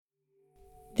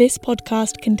This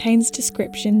podcast contains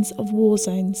descriptions of war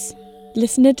zones.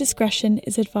 Listener discretion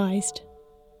is advised.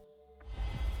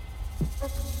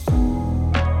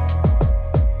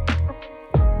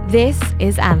 This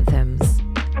is Anthems.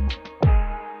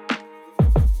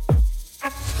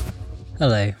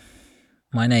 Hello,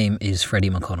 my name is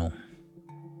Freddy McConnell.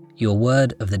 Your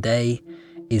word of the day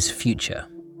is future.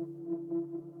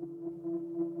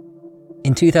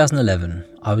 In 2011,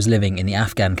 I was living in the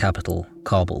Afghan capital,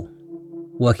 Kabul,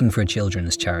 working for a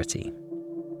children's charity.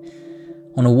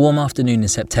 On a warm afternoon in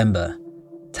September,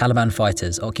 Taliban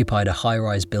fighters occupied a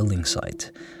high-rise building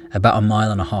site about a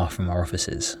mile and a half from our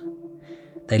offices.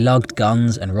 They lugged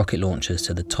guns and rocket launchers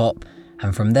to the top,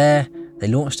 and from there, they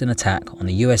launched an attack on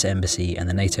the US Embassy and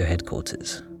the NATO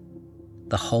headquarters.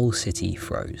 The whole city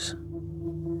froze.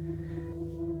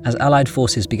 As Allied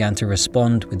forces began to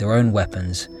respond with their own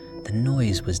weapons, the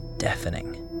noise was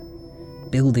deafening.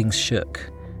 Buildings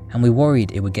shook, and we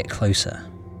worried it would get closer.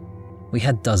 We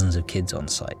had dozens of kids on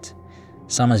site,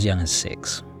 some as young as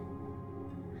 6.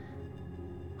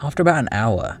 After about an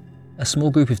hour, a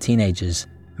small group of teenagers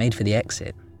made for the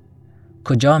exit.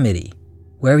 "Koja meri,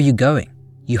 where are you going?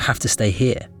 You have to stay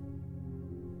here."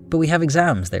 "But we have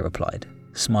exams," they replied,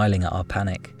 smiling at our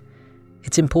panic.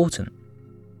 "It's important."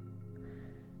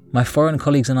 My foreign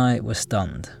colleagues and I were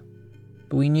stunned,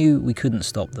 but we knew we couldn't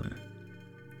stop them.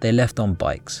 They left on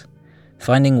bikes,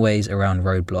 finding ways around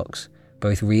roadblocks,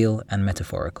 both real and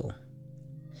metaphorical.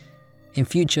 In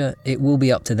future, it will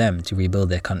be up to them to rebuild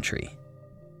their country,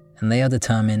 and they are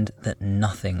determined that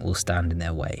nothing will stand in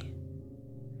their way.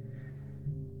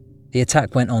 The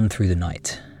attack went on through the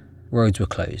night. Roads were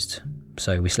closed,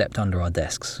 so we slept under our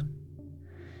desks.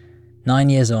 9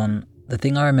 years on, the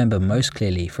thing I remember most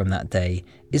clearly from that day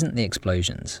isn't the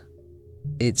explosions.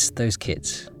 It's those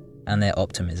kids and their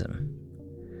optimism.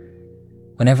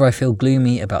 Whenever I feel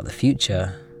gloomy about the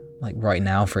future, like right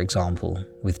now for example,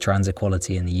 with trans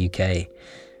equality in the UK,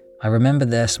 I remember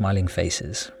their smiling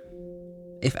faces.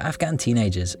 If Afghan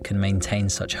teenagers can maintain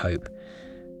such hope,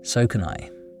 so can I.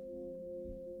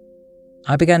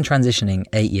 I began transitioning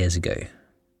 8 years ago.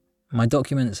 My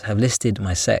documents have listed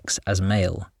my sex as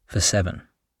male for 7.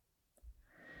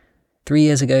 3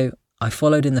 years ago, I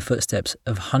followed in the footsteps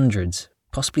of hundreds,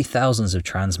 possibly thousands of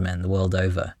trans men the world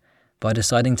over by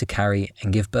deciding to carry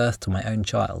and give birth to my own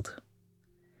child.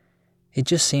 It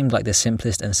just seemed like the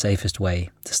simplest and safest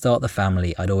way to start the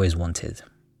family I'd always wanted.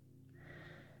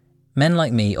 Men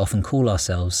like me often call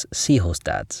ourselves seahorse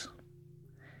dads.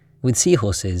 With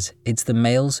seahorses, it's the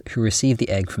males who receive the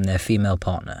egg from their female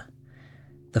partner.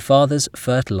 The fathers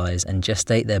fertilize and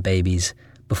gestate their babies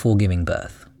before giving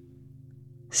birth.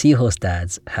 Seahorse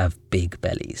dads have big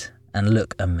bellies and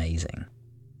look amazing.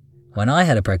 When I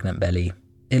had a pregnant belly,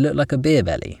 it looked like a beer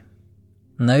belly.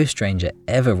 No stranger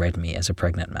ever read me as a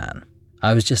pregnant man.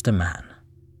 I was just a man,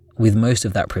 with most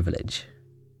of that privilege.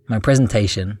 My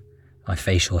presentation, my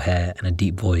facial hair and a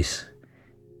deep voice,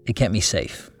 it kept me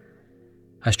safe.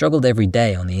 I struggled every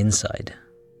day on the inside.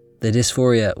 The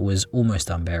dysphoria was almost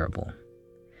unbearable.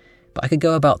 But I could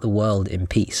go about the world in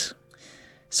peace.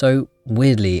 So,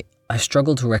 weirdly, I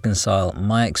struggled to reconcile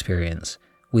my experience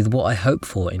with what I hope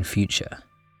for in future.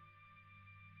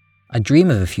 I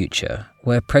dream of a future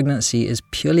where pregnancy is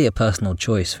purely a personal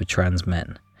choice for trans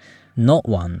men, not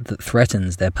one that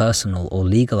threatens their personal or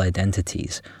legal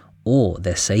identities or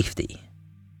their safety.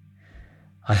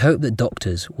 I hope that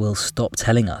doctors will stop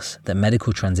telling us that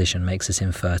medical transition makes us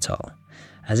infertile,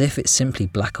 as if it's simply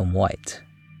black and white.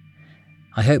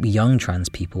 I hope young trans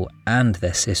people and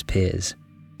their cis peers,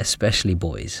 especially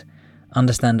boys,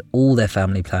 understand all their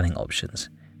family planning options,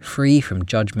 free from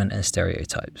judgment and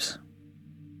stereotypes.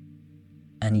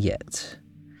 And yet,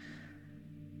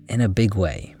 in a big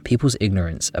way, people's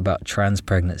ignorance about trans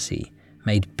pregnancy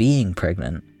made being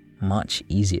pregnant much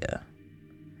easier.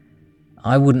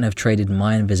 I wouldn't have traded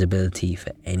my invisibility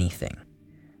for anything,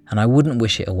 and I wouldn't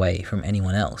wish it away from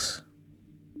anyone else.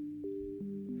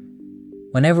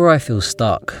 Whenever I feel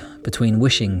stuck between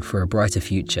wishing for a brighter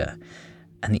future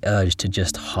and the urge to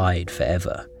just hide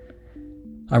forever,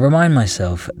 I remind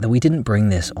myself that we didn't bring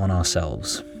this on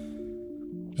ourselves.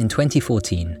 In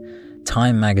 2014,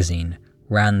 Time magazine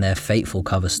ran their fateful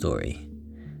cover story,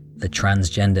 The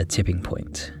Transgender Tipping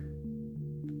Point.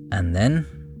 And then,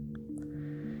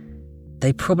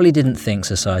 they probably didn't think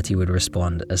society would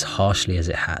respond as harshly as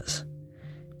it has,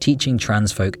 teaching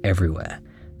trans folk everywhere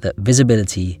that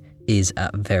visibility is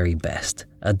at very best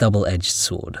a double-edged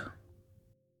sword.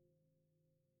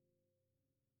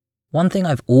 One thing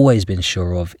I've always been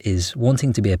sure of is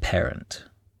wanting to be a parent.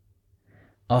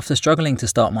 After struggling to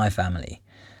start my family,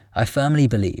 I firmly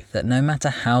believe that no matter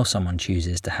how someone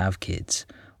chooses to have kids,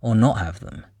 or not have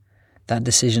them, that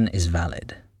decision is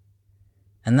valid.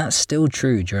 And that's still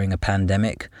true during a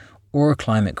pandemic or a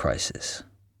climate crisis.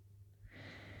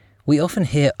 We often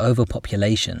hear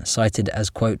overpopulation cited as,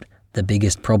 quote, the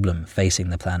biggest problem facing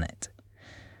the planet.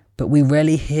 But we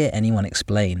rarely hear anyone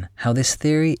explain how this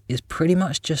theory is pretty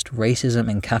much just racism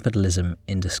and capitalism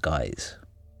in disguise.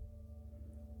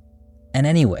 And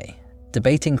anyway,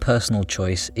 debating personal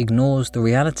choice ignores the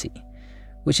reality,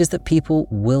 which is that people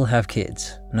will have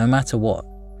kids, no matter what.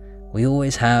 We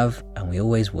always have, and we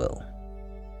always will.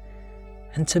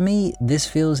 And to me, this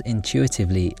feels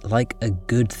intuitively like a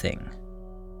good thing,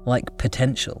 like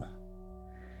potential.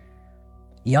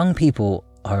 Young people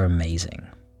are amazing.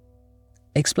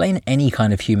 Explain any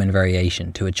kind of human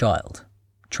variation to a child,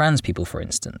 trans people for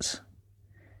instance.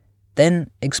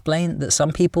 Then explain that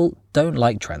some people don't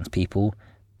like trans people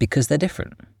because they're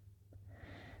different.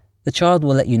 The child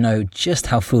will let you know just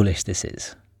how foolish this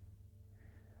is.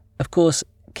 Of course,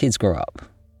 kids grow up,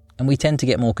 and we tend to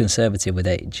get more conservative with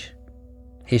age.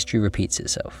 History repeats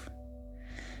itself.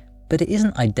 But it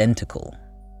isn't identical.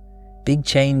 Big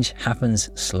change happens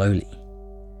slowly.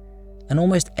 And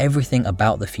almost everything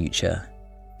about the future,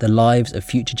 the lives of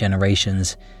future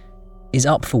generations, is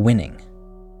up for winning,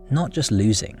 not just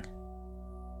losing.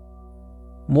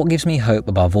 What gives me hope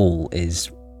above all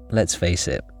is, let's face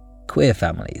it, queer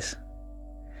families,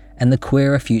 and the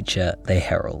queerer future they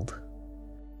herald.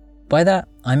 By that,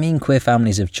 I mean queer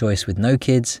families of choice with no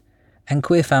kids, and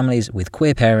queer families with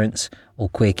queer parents or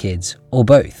queer kids, or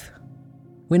both.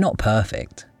 We're not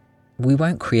perfect. We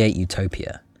won't create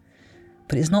utopia.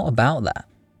 But it's not about that.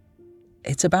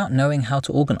 It's about knowing how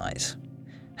to organise,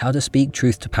 how to speak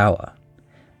truth to power,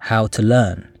 how to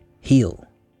learn, heal,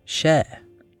 share,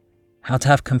 how to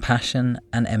have compassion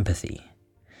and empathy.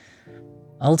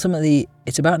 Ultimately,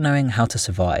 it's about knowing how to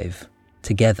survive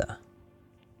together.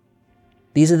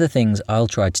 These are the things I'll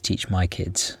try to teach my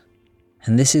kids.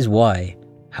 And this is why,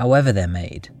 however they're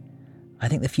made, I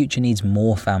think the future needs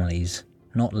more families,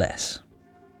 not less.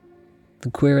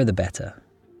 The queerer the better.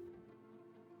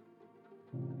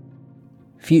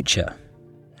 Future,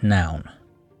 noun.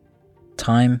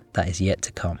 Time that is yet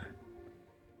to come.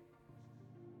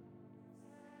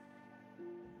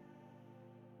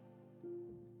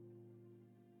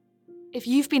 If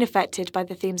you've been affected by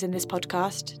the themes in this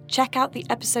podcast, check out the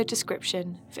episode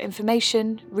description for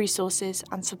information, resources,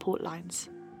 and support lines.